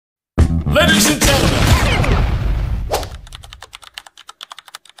Ladies and gentlemen,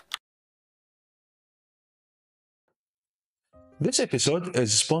 this episode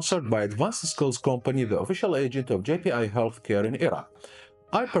is sponsored by Advanced Skills Company, the official agent of JPI Healthcare in Iraq.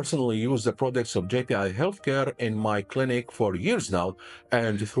 I personally use the products of JPI Healthcare in my clinic for years now,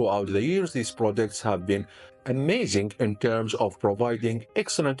 and throughout the years, these products have been amazing in terms of providing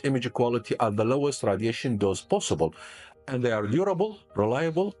excellent image quality at the lowest radiation dose possible, and they are durable,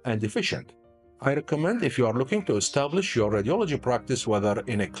 reliable, and efficient. I recommend, if you are looking to establish your radiology practice, whether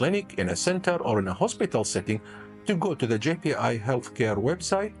in a clinic, in a center, or in a hospital setting, to go to the JPI Healthcare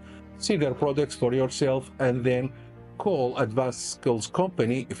website, see their products for yourself, and then call Advanced Skills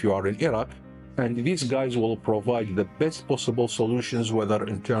Company if you are in Iraq, and these guys will provide the best possible solutions, whether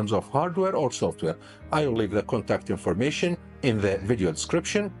in terms of hardware or software. I will leave the contact information in the video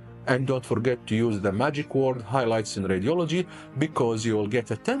description, and don't forget to use the magic word highlights in radiology, because you will get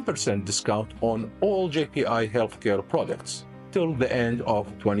a 10% discount on all JPI Healthcare products till the end of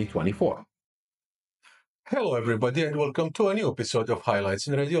 2024. Hello everybody, and welcome to a new episode of Highlights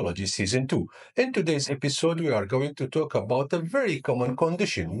in Radiology Season 2. In today's episode, we are going to talk about a very common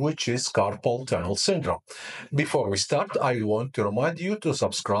condition, which is carpal tunnel syndrome. Before we start, I want to remind you to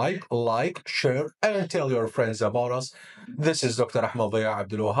subscribe, like, share, and tell your friends about us. This is Dr. Ahmed Daya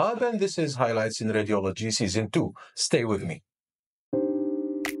Abdul Wahab, and this is Highlights in Radiology Season 2. Stay with me.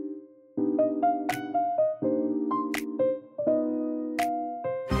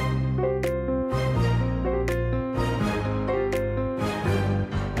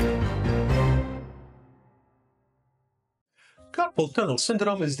 Carpal tunnel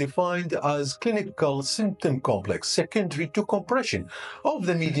syndrome is defined as clinical symptom complex secondary to compression of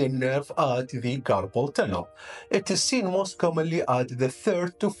the median nerve at the carpal tunnel. It is seen most commonly at the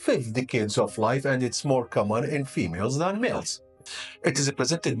 3rd to 5th decades of life, and it's more common in females than males. It is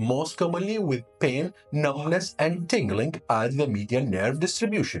presented most commonly with pain, numbness, and tingling at the median nerve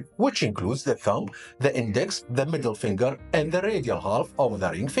distribution, which includes the thumb, the index, the middle finger, and the radial half of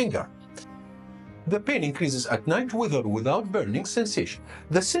the ring finger. The pain increases at night with or without burning sensation.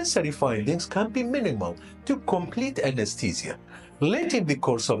 The sensory findings can be minimal to complete anesthesia. Late in the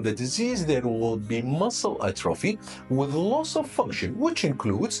course of the disease, there will be muscle atrophy with loss of function, which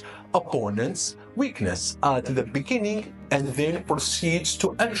includes opponent's weakness at the beginning and then proceeds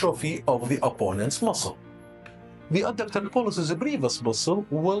to atrophy of the opponent's muscle. The adductor pollicis brevis muscle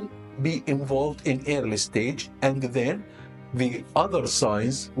will be involved in early stage, and then the other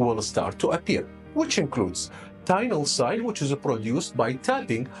signs will start to appear, which includes tinal sign, which is produced by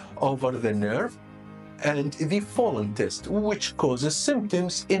tapping over the nerve, and the fallen test, which causes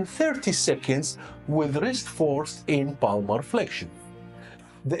symptoms in 30 seconds with wrist force in palmar flexion.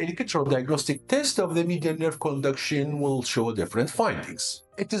 The electrodiagnostic test of the median nerve conduction will show different findings.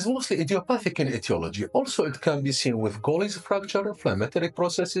 It is mostly idiopathic in etiology. Also, it can be seen with Colles fracture, inflammatory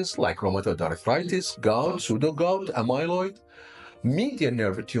processes like rheumatoid arthritis, gout, pseudogout, amyloid, median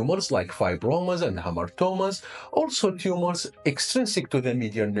nerve tumors like fibromas and hamartomas, also tumors extrinsic to the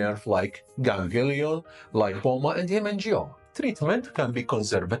median nerve like ganglion, lipoma, and hemangioma. Treatment can be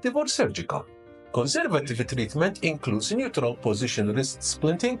conservative or surgical. Conservative treatment includes neutral position wrist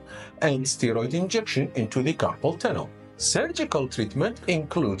splinting and steroid injection into the carpal tunnel. Surgical treatment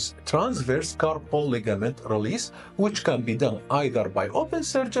includes transverse carpal ligament release, which can be done either by open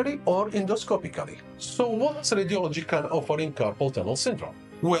surgery or endoscopically. So what radiology can offer in carpal tunnel syndrome?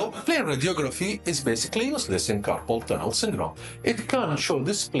 Well, plain radiography is basically useless in carpal tunnel syndrome. It can show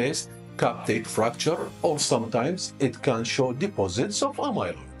displaced captate fracture, or sometimes it can show deposits of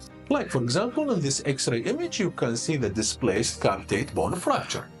amyloid. Like, for example, in this X-ray image, you can see the displaced captate bone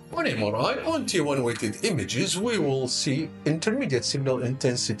fracture. On MRI, on T1 weighted images, we will see intermediate signal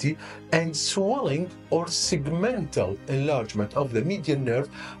intensity and swelling or segmental enlargement of the median nerve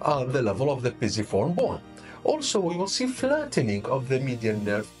at the level of the pisiform bone. Also, we will see flattening of the median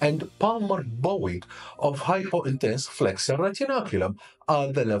nerve and palmar bowing of hypointense flexor retinaculum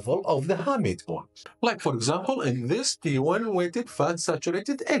at the level of the hamate bone. Like, for example, in this T1 weighted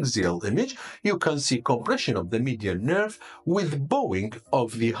fat-saturated axial image, you can see compression of the median nerve with bowing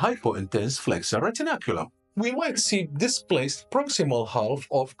of the hypointense flexor retinaculum. We might see displaced proximal half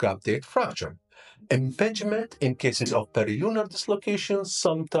of captate fracture. Impingement in cases of perilunar dislocation.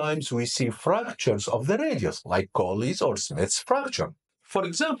 Sometimes we see fractures of the radius, like Colles or Smith's fracture. For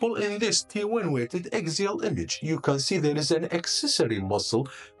example, in this T1 weighted axial image, you can see there is an accessory muscle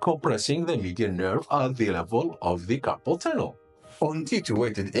compressing the median nerve at the level of the carpal tunnel. On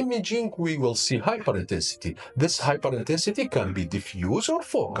T2-weighted imaging, we will see hyperintensity. This hyperintensity can be diffuse or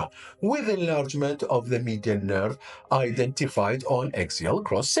focal, with enlargement of the median nerve identified on axial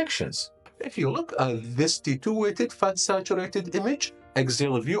cross-sections. If you look at this T2-weighted fat-saturated image,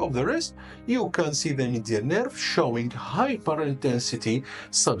 axial view of the wrist, you can see the median nerve showing hyperintensity,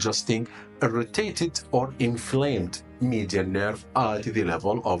 suggesting irritated or inflamed median nerve at the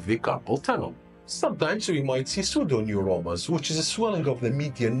level of the carpal tunnel. Sometimes we might see pseudoneuromas, which is a swelling of the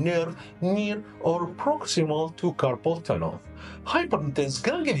median nerve near or proximal to carpal tunnel. Hyperintense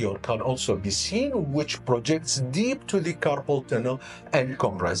ganglion can also be seen, which projects deep to the carpal tunnel and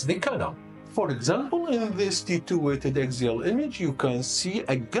compress the canal. For example, in this T2-weighted axial image, you can see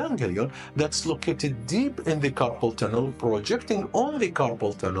a ganglion that's located deep in the carpal tunnel, projecting on the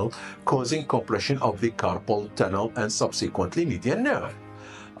carpal tunnel, causing compression of the carpal tunnel and subsequently median nerve.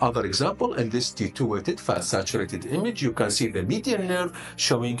 Other example, in this T2-weighted fat-saturated image, you can see the median nerve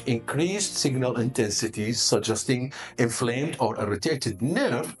showing increased signal intensity, suggesting inflamed or irritated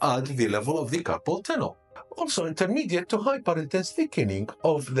nerve at the level of the carpal tunnel. Also, intermediate to hyperintense thickening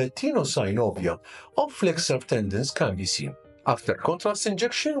of the tenosynovium of flexor tendons can be seen. After contrast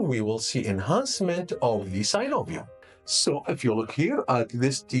injection, we will see enhancement of the synovium. So if you look here at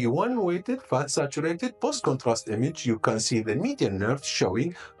this T1-weighted fat-saturated post-contrast image, you can see the median nerve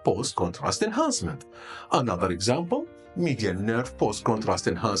showing post-contrast enhancement. Another example, median nerve post-contrast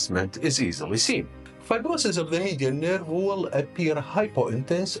enhancement is easily seen. Fibrosis of the median nerve will appear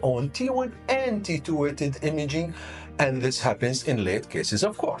hypointense on T1 and T2-weighted imaging, and this happens in late cases,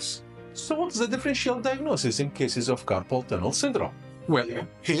 of course. So what's the differential diagnosis in cases of carpal tunnel syndrome? Well,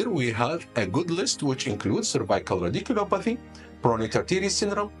 here we have a good list which includes cervical radiculopathy, pronator teres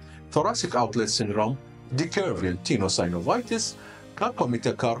syndrome, thoracic outlet syndrome, decurvent tenosynovitis,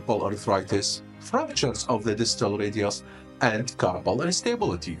 carpometacarpal arthritis, fractures of the distal radius, and carpal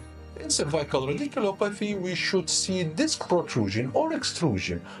instability. In cervical radiculopathy, we should see disc protrusion or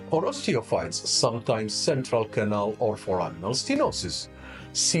extrusion or osteophytes, sometimes central canal or foraminal stenosis.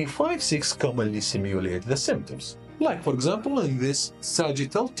 C5-6 commonly simulate the symptoms. Like, for example, in this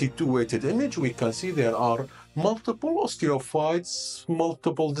sagittal T2-weighted image, we can see there are multiple osteophytes,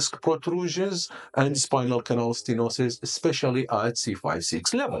 multiple disc protrusions, and spinal canal stenosis, especially at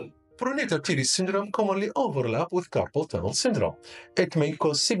C5-6 level. Pronator teres syndrome commonly overlap with carpal tunnel syndrome. It may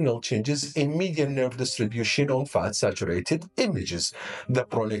cause signal changes in median nerve distribution on fat-saturated images. The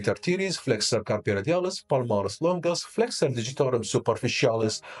pronator teres, flexor carpi radialis, palmaris longus, flexor digitorum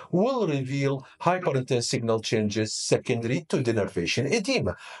superficialis will reveal hyperintense signal changes secondary to denervation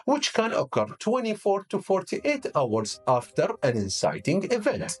edema, which can occur 24 to 48 hours after an inciting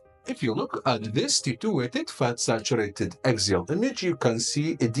event. If you look at this T2-weighted fat-saturated axial image, you can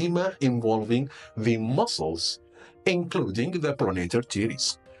see edema involving the muscles, including the pronator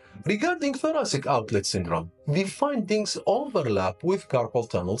teres. Regarding thoracic outlet syndrome, the findings overlap with carpal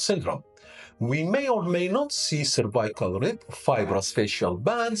tunnel syndrome. We may or may not see cervical rib fibrous facial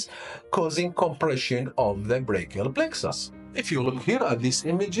bands causing compression of the brachial plexus. If you look here at these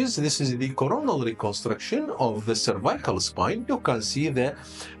images, this is the coronal reconstruction of the cervical spine. You can see the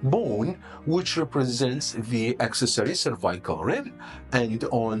bone, which represents the accessory cervical rib. And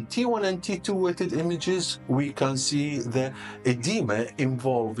on T1 and T2-weighted images, we can see the edema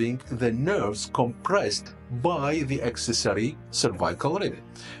involving the nerves compressed by the accessory cervical rib.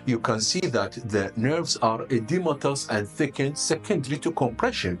 You can see that the nerves are edematous and thickened secondary to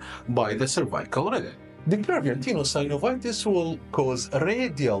compression by the cervical rib. Decurvent tenosynovitis will cause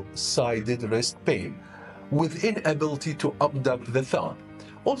radial-sided wrist pain with inability to abduct the thumb.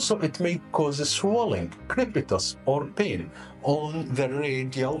 Also, it may cause a swelling, crepitus, or pain on the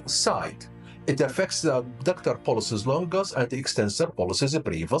radial side. It affects the abductor pollicis longus and the extensor pollicis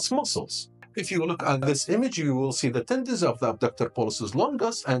brevis muscles. If you look at this image, you will see the tendons of the abductor pollicis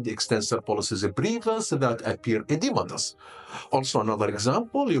longus and the extensor pollicis brevis that appear edematous. Also, another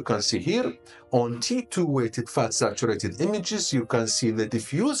example you can see here, on T2-weighted fat-saturated images, you can see the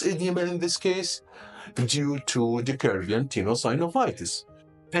diffuse edema in this case due to decurvent tenosynovitis.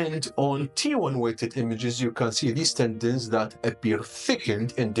 And on T1-weighted images, you can see these tendons that appear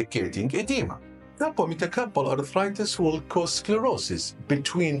thickened, indicating edema. Carpometacarpal arthritis will cause sclerosis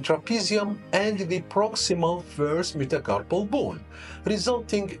between trapezium and the proximal first metacarpal bone,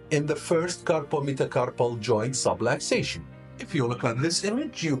 resulting in the first carpometacarpal joint subluxation. If you look at this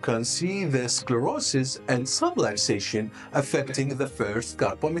image, you can see the sclerosis and subluxation affecting the first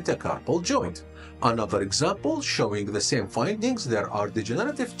carpometacarpal joint. Another example showing the same findings, there are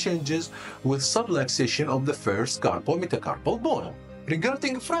degenerative changes with subluxation of the first carpometacarpal bone.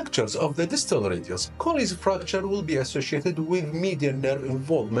 Regarding fractures of the distal radius, Colles fracture will be associated with median nerve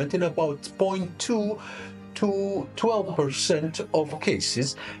involvement in about 0.2 to 12% of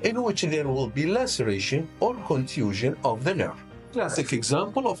cases in which there will be laceration or contusion of the nerve. Classic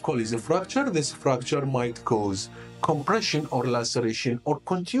example of Colles fracture, this fracture might cause compression or laceration or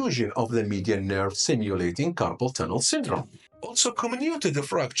contusion of the median nerve, simulating carpal tunnel syndrome. Also, comminuted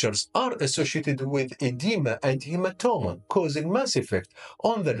fractures are associated with edema and hematoma, causing mass effect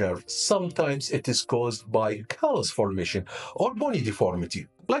on the nerve. Sometimes it is caused by callus formation or bony deformity.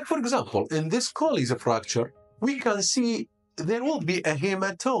 Like, for example, in this Colles fracture, we can see there will be a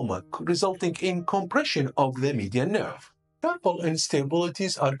hematoma resulting in compression of the median nerve. Carpal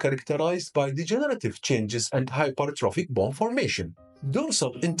instabilities are characterized by degenerative changes and hypertrophic bone formation.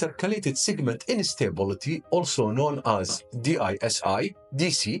 Dorsal intercalated segment instability, also known as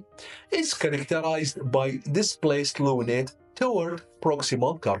DC, is characterized by displaced lunate toward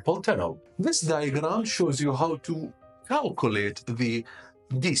proximal carpal tunnel. This diagram shows you how to calculate the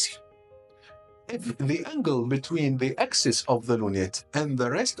DC. If the angle between the axis of the lunate and the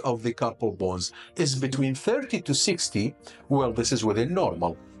rest of the carpal bones is between 30 to 60, well, this is within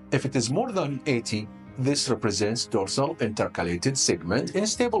normal. If it is more than 80, this represents dorsal intercalated segment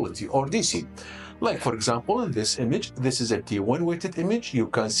instability, or DC. Like, for example, in this image, this is a T1 weighted image. You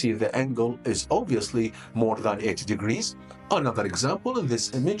can see the angle is obviously more than 80 degrees. Another example, in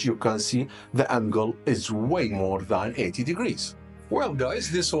this image, you can see the angle is way more than 80 degrees. Well, guys,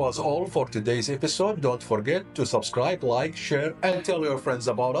 this was all for today's episode. Don't forget to subscribe, like, share, and tell your friends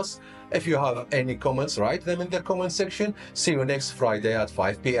about us. If you have any comments, write them in the comment section. See you next Friday at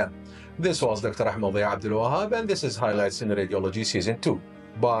 5 p.m. This was Dr. Ahmed Abdul Wahab, and this is Highlights in Radiology Season 2.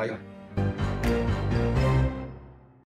 Bye.